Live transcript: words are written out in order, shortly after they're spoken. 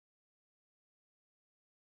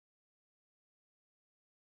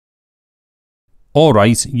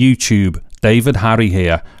Alright, YouTube, David Harry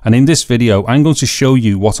here, and in this video I'm going to show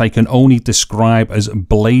you what I can only describe as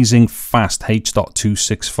blazing fast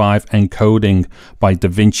H.265 encoding by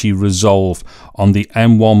DaVinci Resolve on the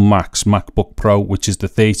M1 Max MacBook Pro, which is the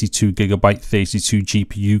 32GB 32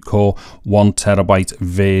 GPU core 1TB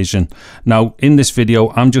version. Now in this video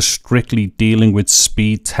I'm just strictly dealing with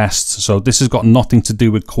speed tests, so this has got nothing to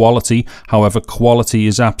do with quality. However, quality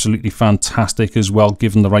is absolutely fantastic as well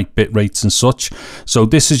given the right bit rates and such. So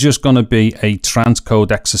this is just going to be a transcode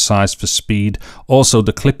exercise for speed. Also,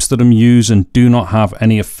 the clips that I'm using do not have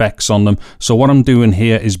any effects on them, so what I'm doing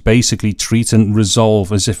here is basically treating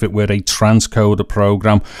Resolve as if it were a transcoder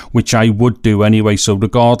program, which I would do anyway. So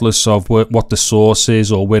regardless of what the source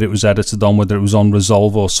is or where it was edited on, whether it was on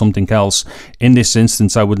Resolve or something else, in this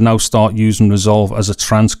instance I would now start using Resolve as a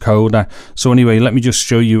transcoder. So anyway, let me just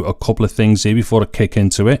show you a couple of things here before I kick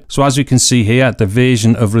into it. So as you can see here, the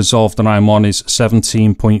version of Resolve that I'm on is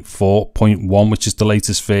 17.4.1, which is the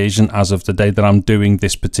latest version as of the day that I'm doing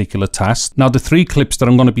this particular test. Now the three clips that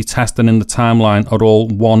I'm going to be testing in the timeline are all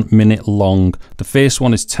 1 minute long. The first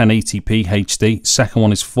one is 1080p HD, second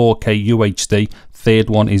one is 4K UHD,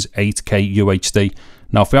 third one is 8K UHD.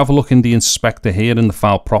 Now if we have a look in the inspector here in the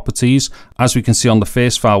file properties, as we can see on the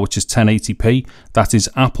first file, which is 1080p, that is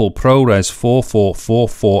Apple ProRes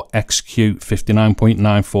 4444XQ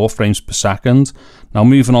 59.94 frames per second. Now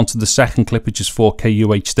moving on to the second clip, which is 4K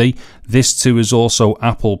UHD, this too is also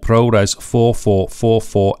Apple ProRes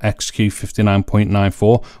 4444XQ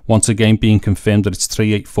 59.94, once again being confirmed that it's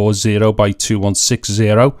 3840 by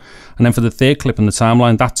 2160. And then for the third clip in the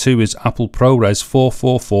timeline, that too is Apple ProRes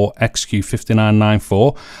 444XQ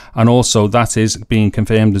 5994, and also that is being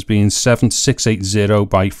confirmed as being 7680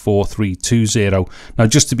 by 4320. Now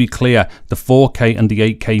just to be clear, the 4K and the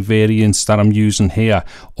 8K variants that I'm using here,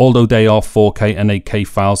 although they are 4K and 8K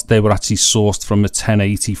files, they were actually sourced from a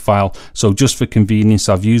 1080 file. So just for convenience,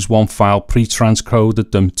 I've used one file,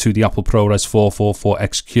 pre-transcoded them to the Apple ProRes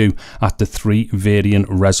 444XQ at the 3 variant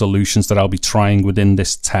resolutions that I'll be trying within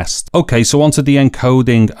this test. Okay, so onto the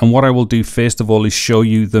encoding, and what I will do first of all is show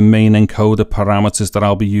you the main encoder parameters that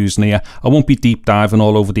I'll be using here. I won't be deep diving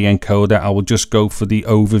all over the encoder, I will just go for the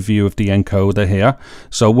overview of the encoder here.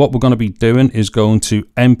 So what we're going to be doing is going to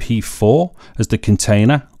MP4 as the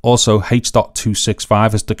container, also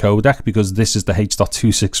H.265 as the codec, because this is the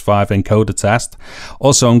H.265 encoder test.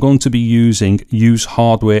 Also, I'm going to be using use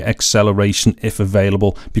hardware acceleration if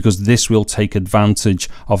available, because this will take advantage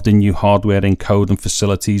of the new hardware encoding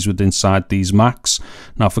facilities within inside these Macs.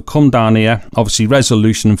 Now if I come down here, obviously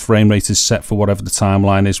resolution and frame rate is set for whatever the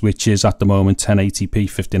timeline is, which is at the moment 1080p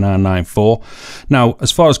 5994. Now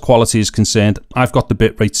as far as quality is concerned, I've got the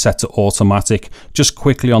bitrate set to automatic. Just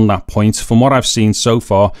quickly on that point, from what I've seen so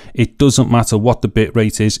far, it doesn't matter what the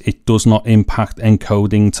bitrate is, it does not impact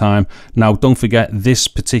encoding time. Now don't forget, this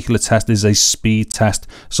particular test is a speed test,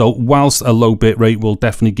 so whilst a low bitrate will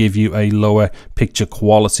definitely give you a lower picture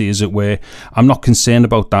quality as it were, I'm not concerned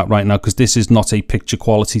about that right now because this is not a picture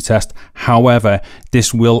quality test. However,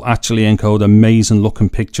 this will actually encode amazing looking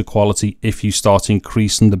picture quality if you start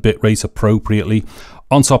increasing the bitrate appropriately.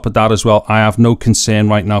 On top of that as well, I have no concern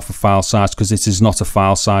right now for file size because it is not a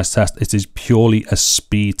file size test, it is purely a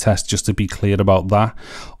speed test, just to be clear about that.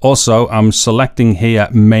 Also, I'm selecting here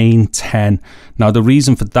main 10. Now the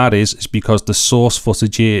reason for that is because the source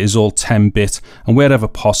footage here is all 10-bit, and wherever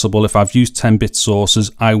possible, if I've used 10-bit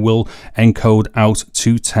sources, I will encode out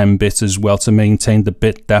to 10-bit as well to maintain the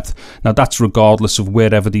bit depth. Now that's regardless of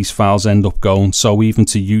wherever these files end up going, so even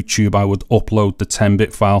to YouTube I would upload the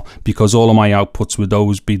 10-bit file because all of my outputs would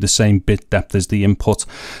always be the same bit depth as the input.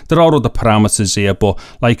 There are other parameters here, but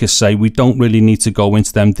like I say, we don't really need to go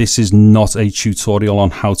into them. This is not a tutorial on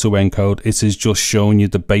how to encode, it is just showing you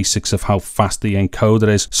the basics of how fast the encoder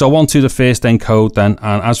is. So on to the first encode then,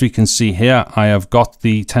 and as we can see here, I have got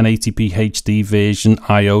the 1080p HD version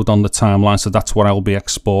IO'd on the timeline, so that's what I'll be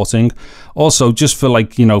exporting. Also, just for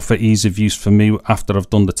for ease of use for me after I've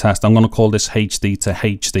done the test, I'm going to call this HD to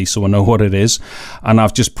HD so I know what it is, and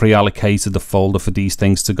I've just pre-allocated the folder for these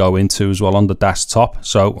things to go into as well on the desktop.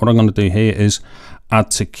 So what I'm going to do here is add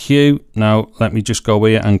to queue. Now let me just go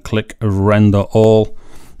here and click render all.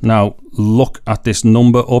 Now look at this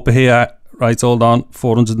number up here, right, hold on,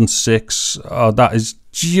 406. Oh, that is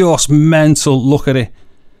just mental, look at it.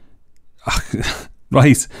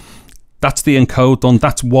 Right, that's the encode done.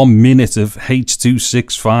 That's 1 minute of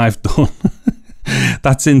H.265 done.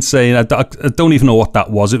 That's insane. I don't even know what that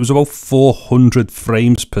was. It was about 400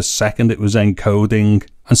 frames per second it was encoding.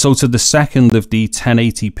 And so to the second of the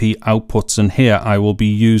 1080p outputs, and here I will be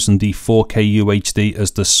using the 4K UHD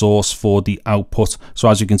as the source for the output. So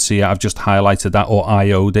as you can see, I've just highlighted that, or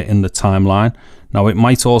IO'd it in the timeline. Now it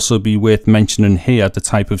might also be worth mentioning here the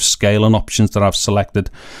type of scaling options that I've selected.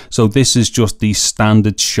 So this is just the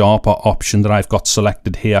standard sharper option that I've got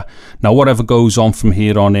selected here. Now whatever goes on from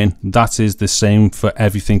here on in, that is the same for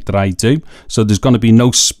everything that I do. So there's going to be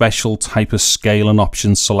no special type of scaling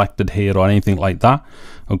option selected here or anything like that.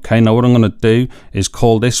 Okay, now what I'm going to do is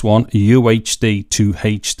call this one UHD to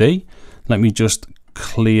HD. Let me just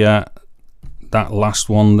clear that last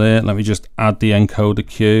one there. Let me just add the encoder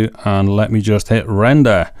queue and let me just hit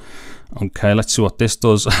render. Okay, let's see what this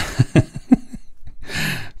does.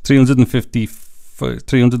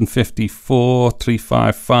 354,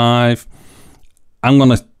 355. I'm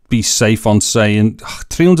gonna be safe on saying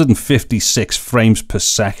 356 frames per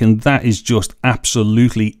second. That is just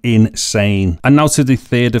absolutely insane. And now to the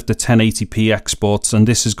third of the 1080p exports, and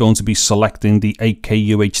this is going to be selecting the 8K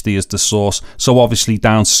UHD as the source. So obviously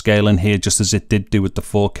downscaling here just as it did do with the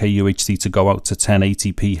 4K UHD to go out to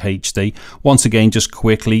 1080p HD. Once again, just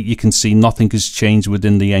quickly, you can see nothing has changed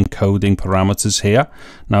within the encoding parameters here.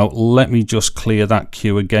 Now let me just clear that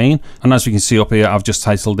queue again, and as we can see up here, I've just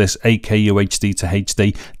titled this 8K UHD to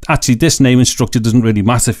HD. Actually, this naming structure doesn't really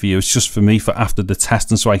matter for you. It's just for me for after the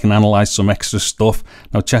testing so I can analyze some extra stuff.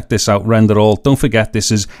 Now check this out, render all. Don't forget this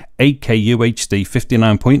is 8K UHD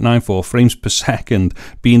 59.94 frames per second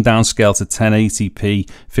being downscaled to 1080p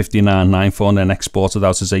 59.94 and then exported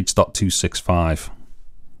out as H.265.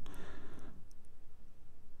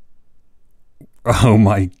 Oh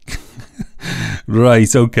my.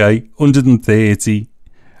 Right, okay, 130.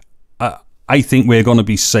 I think we're going to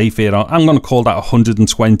be safe here. I'm going to call that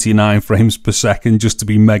 129 frames per second just to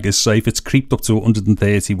be mega safe. It's creeped up to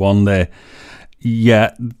 131 there.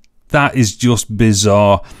 Yeah, that is just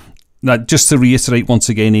bizarre. Now, just to reiterate once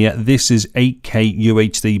again here, this is 8K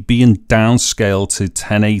UHD being downscaled to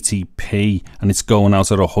 1080p and it's going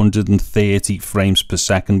out at 130 frames per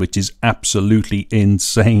second, which is absolutely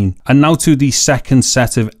insane. And now to the second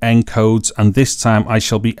set of encodes, and this time I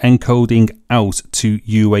shall be encoding out to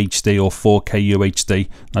UHD or 4K UHD.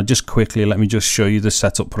 Now just quickly, let me just show you the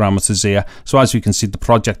setup parameters here. So as you can see, the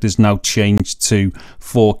project is now changed to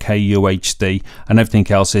 4K UHD and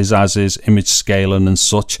everything else is as is, image scaling and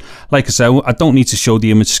such. Like I said, I don't need to show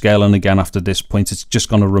the image scaling again after this point. It's just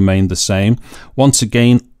going to remain the same. Once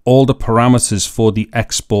again, all the parameters for the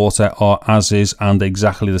exporter are as is and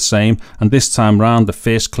exactly the same. And this time round, the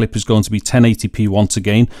first clip is going to be 1080p once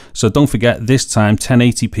again. So don't forget this time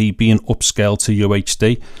 1080p being upscaled to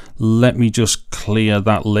UHD. Let me just clear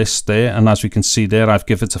that list there. And as we can see there, I've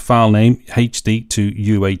given it a file name HD to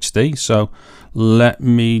UHD. So let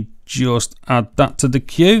me just add that to the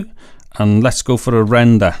queue. And let's go for a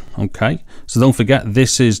render. Okay, so don't forget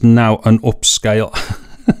this is now an upscale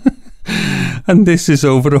and this is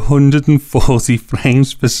over 140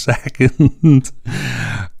 frames per second.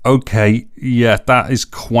 Okay, yeah, that is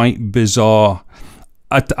quite bizarre.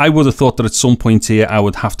 I would have thought that at some point here I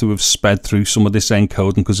would have to have sped through some of this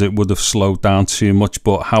encoding because it would have slowed down too much.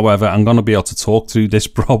 But however, I'm going to be able to talk through this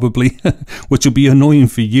probably, which will be annoying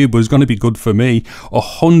for you, but it's going to be good for me.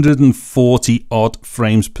 140 odd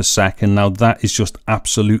frames per second. Now that is just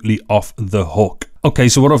absolutely off the hook. Okay,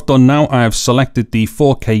 so what I've done now, I have selected the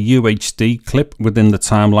 4K UHD clip within the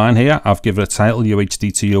timeline here. I've given it a title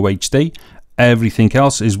UHD to UHD. Everything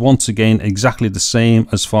else is once again exactly the same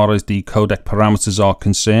as far as the codec parameters are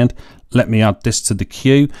concerned. Let me add this to the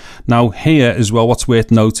queue. Now here as well, what's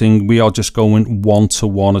worth noting, we are just going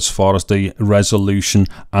 1-to-1 as far as the resolution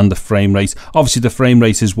and the frame rate. Obviously the frame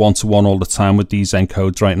rate is 1-to-1 all the time with these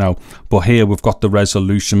encodes right now, but here we've got the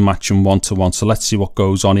resolution matching 1-to-1. So let's see what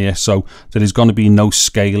goes on here. So there is going to be no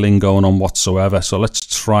scaling going on whatsoever. So let's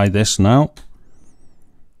try this now.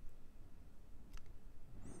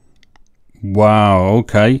 Wow,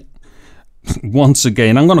 okay. Once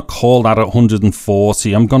again, I'm going to call that at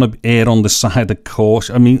 140. I'm going to err on the side of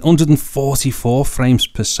caution. I mean, 144 frames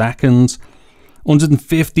per second.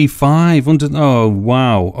 155. Oh,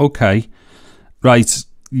 wow. Okay. Right.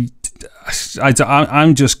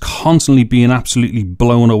 I'm just constantly being absolutely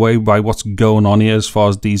blown away by what's going on here as far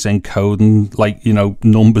as these encoding, like, you know,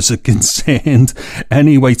 numbers are concerned.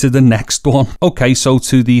 Anyway, to the next one. Okay, so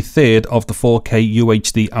to the third of the 4K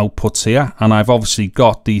UHD outputs here, and I've obviously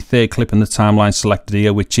got the third clip in the timeline selected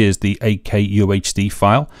here, which is the 8K UHD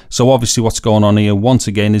file. So obviously what's going on here once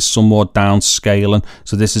again is some more downscaling.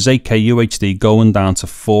 So this is 8K UHD going down to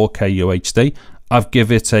 4K UHD. I've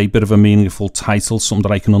given it a bit of a meaningful title, something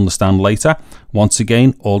that I can understand later. Once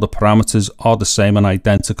again, all the parameters are the same and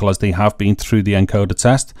identical as they have been through the encoder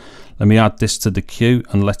test. Let me add this to the queue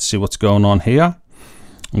and let's see what's going on here.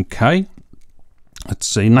 Okay, let's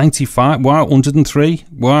see, 95, wow, 103,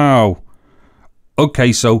 wow.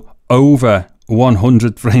 Okay, so over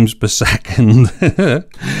 100 frames per second.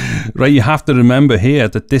 Right, you have to remember here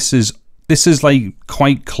that this is like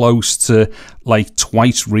quite close to like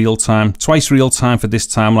twice real time. Twice real time for this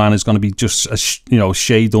timeline is going to be just a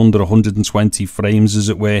shade under 120 frames, as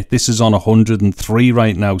it were. This is on 103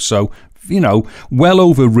 right now, so well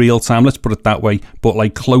over real time, let's put it that way, but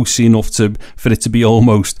like close enough for it to be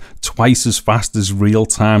almost twice as fast as real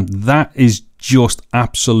time. That is just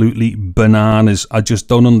absolutely bananas. I just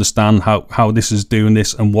don't understand how this is doing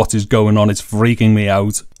this and what is going on. It's freaking me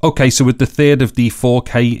out. Okay, so with the third of the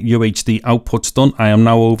 4K UHD outputs done, I am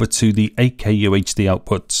now over to the 8K UHD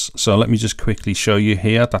outputs. So let me just quickly show you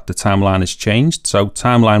here that the timeline has changed. So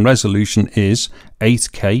timeline resolution is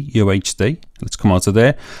 8K UHD. Let's come out of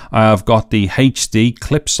there. I have got the HD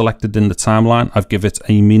clip selected in the timeline. I've given it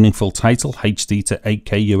a meaningful title, HD to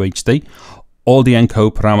 8K UHD. All the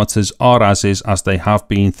encode parameters are as is, as they have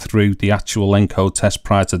been through the actual encode test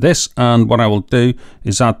prior to this. And what I will do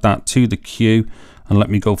is add that to the queue and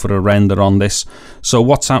let me go for a render on this. So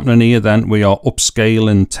what's happening here then, we are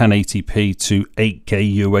upscaling 1080p to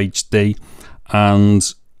 8K UHD.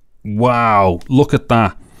 And wow, look at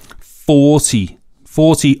that, 40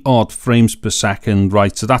 odd frames per second,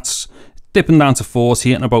 right? So that's dipping down to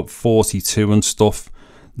 40 and about 42 and stuff.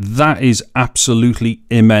 That is absolutely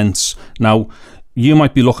immense. Now, you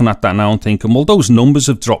might be looking at that now and thinking, well, those numbers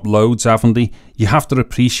have dropped loads, haven't they? You have to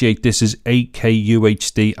appreciate this is 8K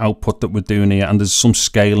UHD output that we're doing here, and there's some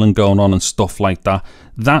scaling going on and stuff like that.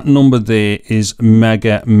 That number there is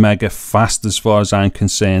mega fast as far as I'm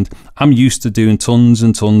concerned. I'm used to doing tons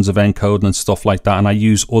and tons of encoding and stuff like that, and I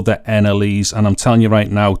use other NLEs, and I'm telling you right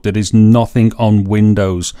now, there is nothing on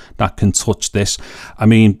Windows that can touch this. I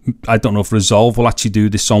mean, I don't know if Resolve will actually do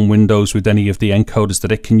this on Windows with any of the encoders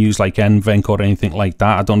that it can use, like NVENC or anything like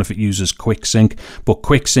that. I don't know if it uses QuickSync, but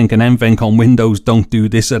QuickSync and NVENC on Windows don't do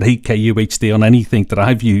this at 8K UHD on anything that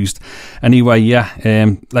I've used. Anyway, yeah,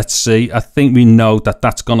 let's see. I think we know that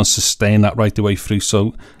that's going to sustain that right the way through.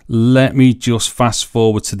 So let me just fast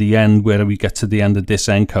forward to the end where we get to the end of this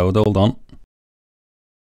encode. Hold on.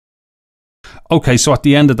 Okay, so at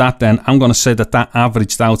the end of that then, I'm going to say that that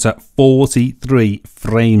averaged out at 43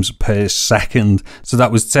 frames per second. So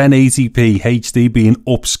that was 1080p HD being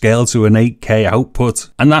upscaled to an 8K output.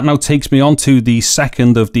 And that now takes me on to the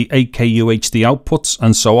second of the 8K UHD outputs.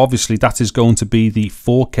 And so obviously that is going to be the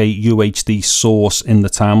 4K UHD source in the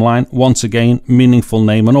timeline. Once again, meaningful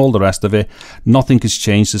name and all the rest of it. Nothing has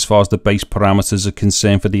changed as far as the base parameters are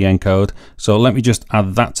concerned for the encode. So let me just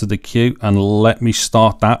add that to the queue and let me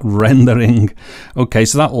start that rendering. Okay,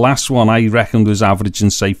 so that last one I reckon was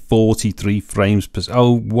averaging, say, 43 frames per...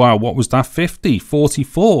 Oh, wow, what was that? 50,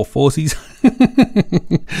 44, 40...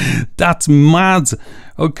 That's mad.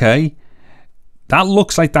 Okay, that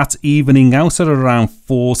looks like that's evening out at around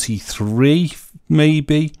 43,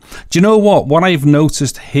 maybe. Do you know what? What I've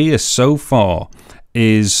noticed here so far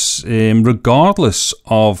is, regardless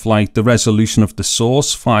of, like, the resolution of the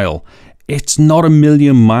source file, it's not a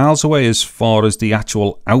million miles away as far as the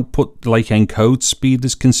actual output, like encode speed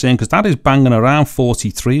is concerned, because that is banging around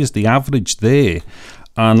 43 as the average there.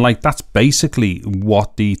 And like that's basically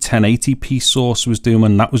what the 1080p source was doing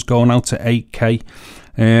when that was going out to 8K.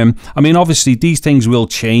 I mean, obviously these things will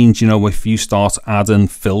change, you know, if you start adding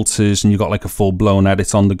filters and you've got like a full-blown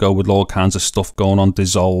edit on the go with all kinds of stuff going on,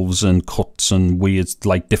 dissolves and cuts and weird,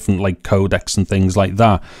 like different like codecs and things like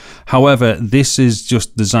that. However, this is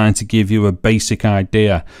just designed to give you a basic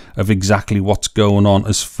idea of exactly what's going on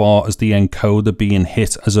as far as the encoder being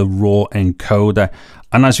hit as a raw encoder.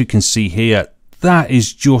 And as you can see here, that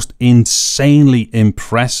is just insanely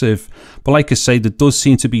impressive. But like I say, there does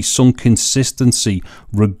seem to be some consistency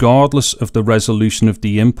regardless of the resolution of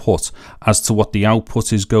the input as to what the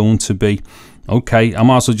output is going to be. Okay, I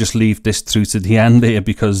might as well just leave this through to the end here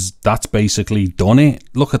because that's basically done it.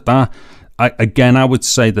 Look at that. Again, I would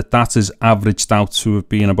say that that is averaged out to have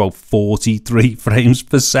been about 43 frames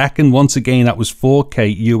per second. Once again, that was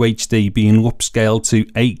 4K UHD being upscaled to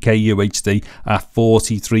 8K UHD at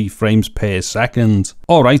 43 frames per second.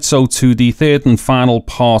 Alright, so to the third and final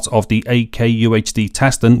part of the 8K UHD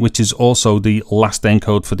testing, which is also the last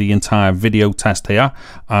encode for the entire video test here.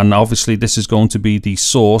 And obviously this is going to be the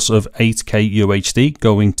source of 8K UHD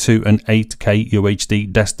going to an 8K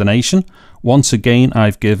UHD destination. Once again,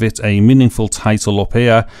 I've given it a meaningful title up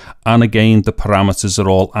here, and again, the parameters are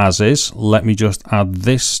all as is. Let me just add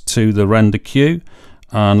this to the render queue,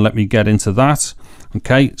 and let me get into that.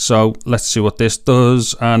 Okay, so let's see what this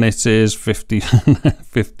does, and it is 50,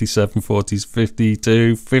 57, 40,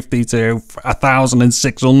 52, 52,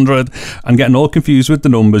 1,600. I'm getting all confused with the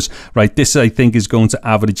numbers. Right, this I think is going to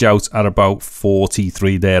average out at about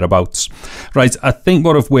 43 thereabouts. Right, I think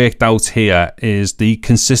what I've worked out here is the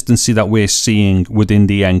consistency that we're seeing within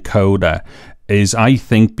the encoder is, I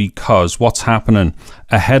think, because what's happening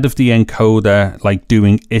ahead of the encoder, like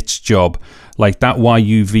doing its job, like that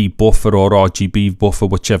YUV buffer or RGB buffer,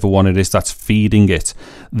 whichever one it is that's feeding it,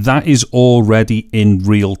 that is already in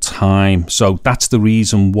real time. So that's the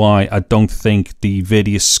reason why I don't think the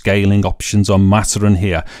various scaling options are mattering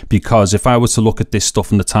here, because if I were to look at this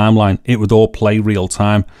stuff in the timeline, it would all play real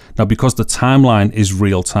time. Now, because the timeline is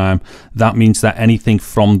real time, that means that anything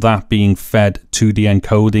from that being fed to the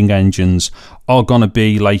encoding engines are going to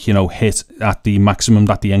be, like, you know, hit at the maximum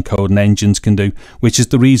that the encoding engines can do, which is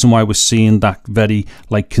the reason why we're seeing that very,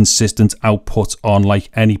 like, consistent output on, like,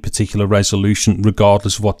 any particular resolution,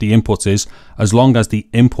 regardless of what the input is, as long as the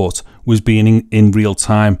input was being in real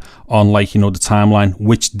time on, like, you know, the timeline,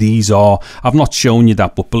 which these are. I've not shown you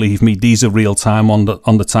that, but believe me, these are real time on the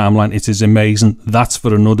timeline. It is amazing. That's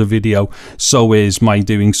for another video. So is my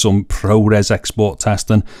doing some ProRes export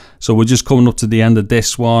testing. So we're just coming up to the end of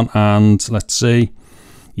this one, and let's see.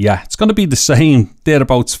 Yeah, it's going to be the same. They're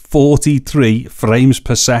about 43 frames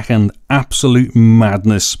per second. Absolute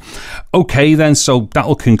madness. Okay then, so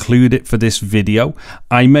that'll conclude it for this video.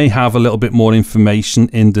 I may have a little bit more information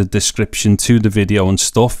in the description to the video and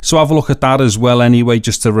stuff, so have a look at that as well anyway,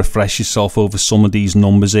 just to refresh yourself over some of these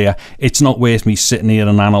numbers here. It's not worth me sitting here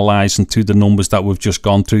and analysing to the numbers that we've just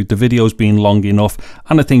gone through. The video's been long enough,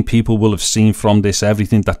 and I think people will have seen from this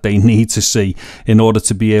everything that they need to see in order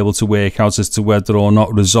to be able to work out as to whether or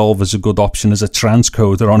not Resolve is a good option as a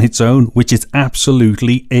transcoder on its own, which it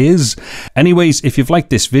absolutely is. Anyways, if you've liked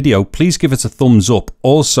this video, please give it a thumbs up.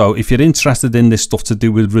 Also, if you're interested in this stuff to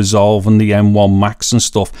do with Resolve and the M1 Max and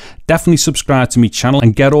stuff, definitely subscribe to my channel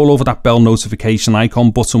and get all over that bell notification icon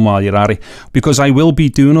button while you're at it, because I will be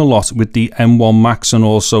doing a lot with the M1 Max and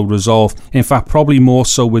also Resolve. In fact, probably more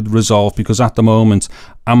so with Resolve, because at the moment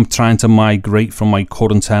I'm trying to migrate from my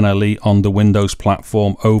current NLE on the Windows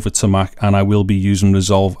platform over to Mac, and I will be using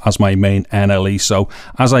Resolve as my main NLE. So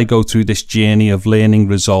as I go through this journey of learning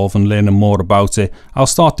Resolve and learning more about it, I'll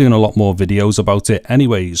start doing a lot more videos about it.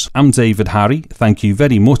 Anyways, I'm David Harry. Thank you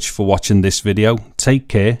very much for watching this video. Take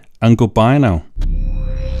care and goodbye now.